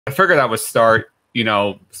I figured I would start,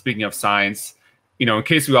 speaking of science, in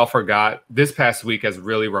case we all forgot, this past week has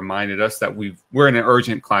really reminded us that we're in an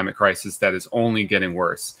urgent climate crisis that is only getting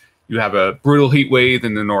worse. You have a brutal heat wave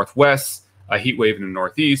in the Northwest, a heat wave in the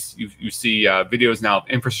Northeast. You see videos now of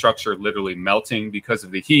infrastructure literally melting because of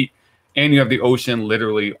the heat, and you have the ocean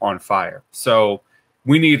literally on fire. So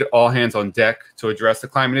we need all hands on deck to address the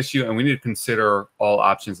climate issue, and we need to consider all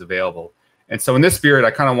options available. And so in this spirit,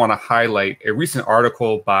 I kind of want to highlight a recent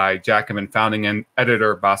article by Jacobin founding and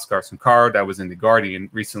editor Bhaskar that was in The Guardian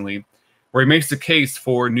recently, where he makes the case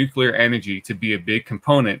for nuclear energy to be a big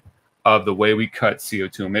component of the way we cut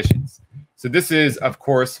CO2 emissions. So this is, of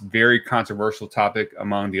course, very controversial topic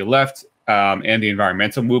among the left and the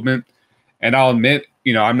environmental movement. And I'll admit,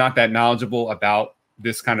 I'm not that knowledgeable about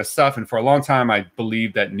this kind of stuff. And for a long time, I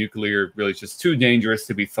believed that nuclear really is just too dangerous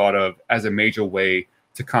to be thought of as a major way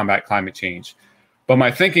to combat climate change. But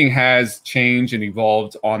my thinking has changed and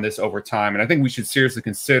evolved on this over time. And I think we should seriously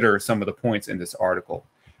consider some of the points in this article.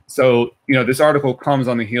 So, this article comes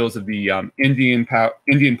on the heels of the Indian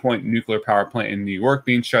Point nuclear power plant in New York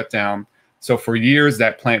being shut down. So for years,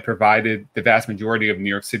 that plant provided the vast majority of New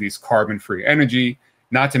York City's carbon-free energy,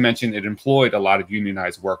 not to mention it employed a lot of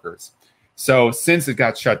unionized workers. So since it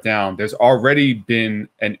got shut down, there's already been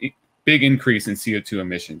a big increase in CO2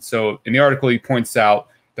 emissions. So in the article, he points out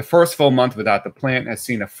the first full month without the plant has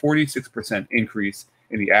seen a 46% increase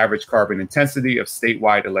in the average carbon intensity of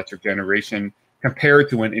statewide electric generation compared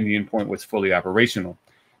to when Indian Point was fully operational.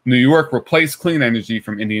 New York replaced clean energy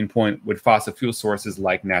from Indian Point with fossil fuel sources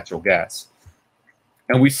like natural gas.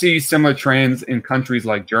 And we see similar trends in countries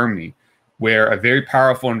like Germany, where a very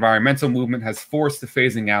powerful environmental movement has forced the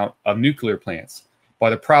phasing out of nuclear plants. But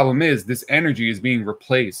the problem is this energy is being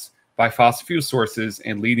replaced by fossil fuel sources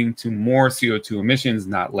and leading to more CO2 emissions,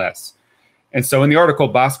 not less. And so in the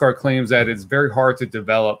article, Bhaskar claims that it's very hard to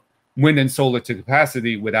develop wind and solar to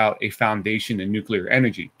capacity without a foundation in nuclear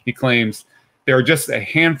energy. He claims there are just a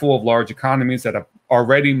handful of large economies that have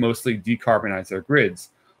already mostly decarbonized their grids.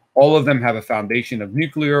 All of them have a foundation of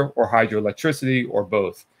nuclear or hydroelectricity or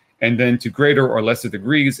both, and then to greater or lesser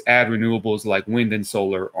degrees, add renewables like wind and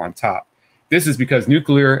solar on top. This is because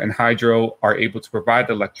nuclear and hydro are able to provide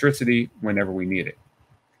the electricity whenever we need it.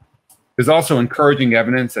 There's also encouraging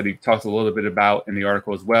evidence that he talks a little bit about in the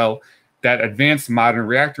article as well, that advanced modern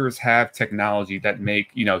reactors have technology that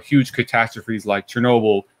make, huge catastrophes like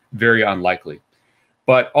Chernobyl very unlikely.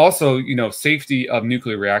 But also, safety of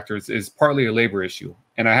nuclear reactors is partly a labor issue.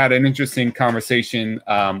 And I had an interesting conversation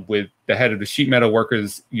with the head of the Sheet Metal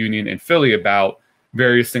Workers Union in Philly about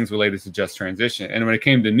various things related to just transition. And when it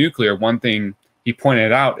came to nuclear, one thing he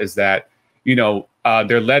pointed out is that,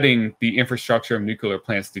 they're letting the infrastructure of nuclear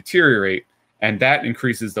plants deteriorate, and that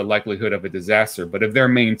increases the likelihood of a disaster. But if they're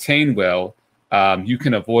maintained well, you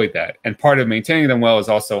can avoid that. And part of maintaining them well is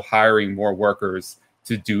also hiring more workers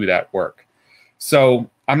to do that work. So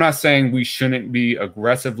I'm not saying we shouldn't be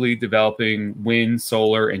aggressively developing wind,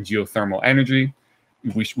 solar, and geothermal energy.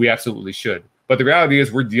 We absolutely should. But the reality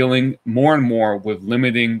is we're dealing more and more with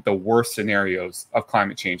limiting the worst scenarios of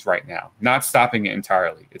climate change right now, not stopping it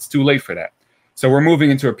entirely. It's too late for that. So we're moving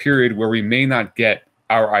into a period where we may not get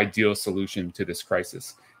our ideal solution to this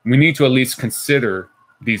crisis. We need to at least consider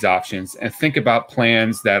these options and think about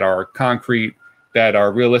plans that are concrete, that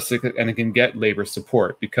are realistic, and can get labor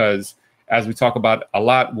support, because as we talk about a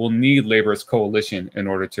lot, we'll need labor's coalition in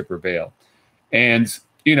order to prevail. And,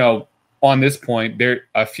 on this point, there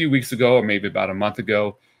a few weeks ago, or maybe about a month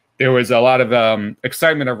ago, there was a lot of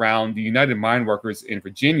excitement around the United Mine Workers in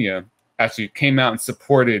Virginia actually came out and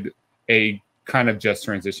supported a kind of just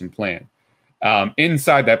transition plan.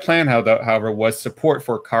 Inside that plan, however, was support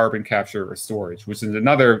for carbon capture or storage, which is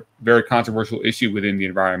another very controversial issue within the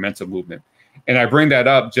environmental movement. And I bring that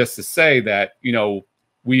up just to say that,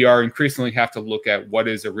 we are increasingly have to look at what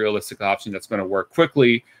is a realistic option that's going to work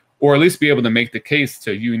quickly, or at least be able to make the case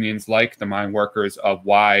to unions like the mine workers of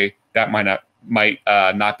why that might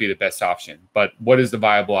not be the best option. But what is the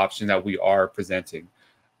viable option that we are presenting?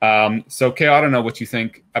 So, Kay, I don't know what you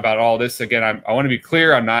think about all this. Again, I want to be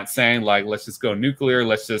clear. I'm not saying like let's just go nuclear.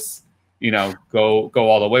 Let's just go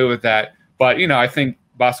all the way with that. But I think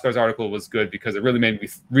Bhaskar's article was good because it really made me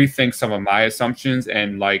rethink some of my assumptions,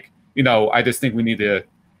 and I just think we need to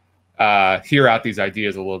hear out these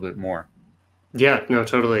ideas a little bit more. Yeah, no,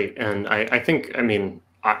 totally. And I think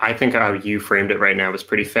how you framed it right now was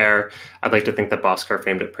pretty fair. I'd like to think that Bhaskar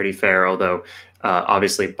framed it pretty fair, although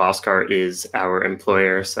obviously Bhaskar is our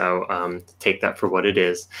employer, so take that for what it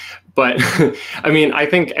is. But I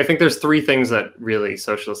think there's three things that really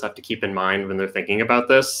socialists have to keep in mind when they're thinking about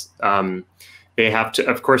this. They they have to,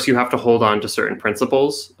 of course, you have to hold on to certain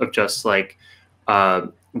principles of just like,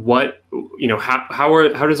 what, you know, how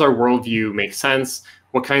does our worldview make sense?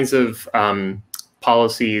 What kinds of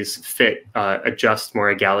policies fit a just, more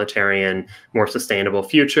egalitarian, more sustainable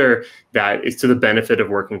future that is to the benefit of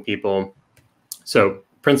working people? So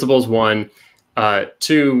principles one.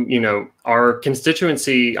 Two, you know, our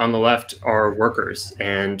constituency on the left are workers,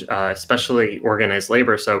 and especially organized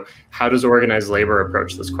labor. So how does organized labor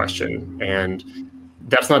approach this question? And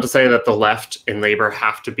that's not to say that the left and labor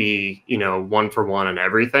have to be, you know, one for one on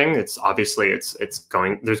everything. It's obviously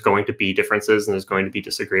there's going to be differences and there's going to be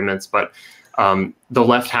disagreements, but the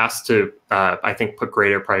left has to, I think, put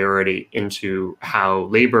greater priority into how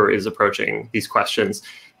labor is approaching these questions,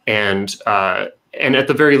 and at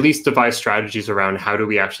the very least devise strategies around how do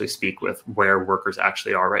we actually speak with where workers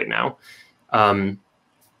actually are right now. And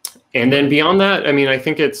then beyond that, I mean, I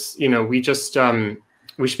think it's, you know, we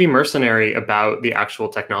should be mercenary about the actual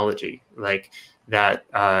technology, like that.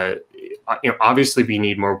 You know, obviously we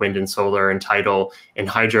need more wind and solar and tidal and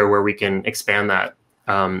hydro where we can expand that.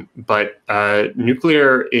 But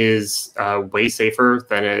nuclear is way safer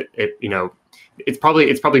than it you know, it's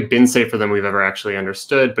probably been safer than we've ever actually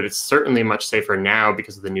understood, but it's certainly much safer now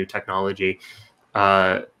because of the new technology.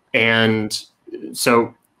 And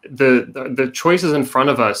so the choices in front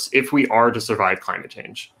of us, if we are to survive climate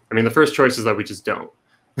change, I mean, the first choice is that we just don't,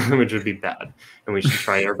 which would be bad, and we should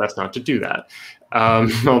try our best not to do that.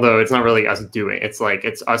 Although it's not really us doing it.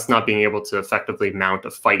 It's us not being able to effectively mount a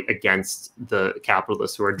fight against the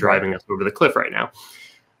capitalists who are driving us over the cliff right now.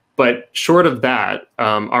 But short of that,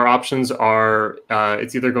 our options are,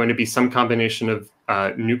 it's either going to be some combination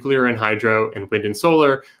of nuclear and hydro and wind and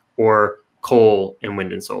solar, or coal and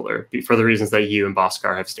wind and solar, for the reasons that you and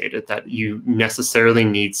Bhaskar have stated, that you necessarily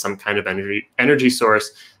need some kind of energy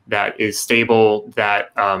source that is stable,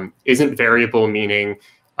 that isn't variable, meaning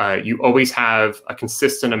you always have a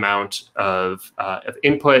consistent amount of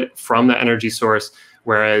input from the energy source,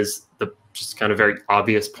 whereas the just kind of very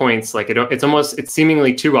obvious points, like it's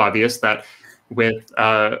seemingly too obvious that with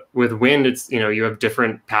wind, it's, you know, you have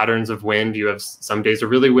different patterns of wind. You have some days are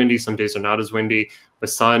really windy, some days are not as windy.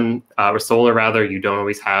 With sun or solar rather, you don't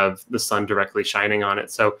always have the sun directly shining on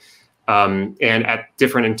it. So and at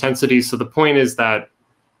different intensities. So the point is that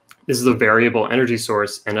this is a variable energy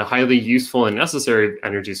source and a highly useful and necessary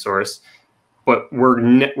energy source, but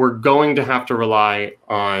we're going to have to rely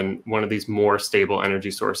on one of these more stable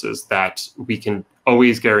energy sources that we can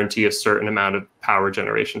always guarantee a certain amount of power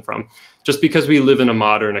generation from, just because we live in a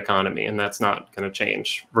modern economy, and that's not going to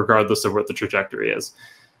change regardless of what the trajectory is.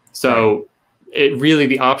 So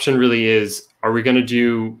the option really is, are we going to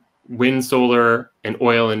do wind, solar, and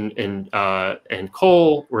oil and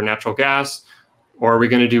coal or natural gas, or are we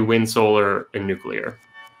going to do wind, solar, and nuclear?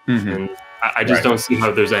 Mm-hmm. And I just don't see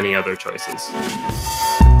how there's any other choices.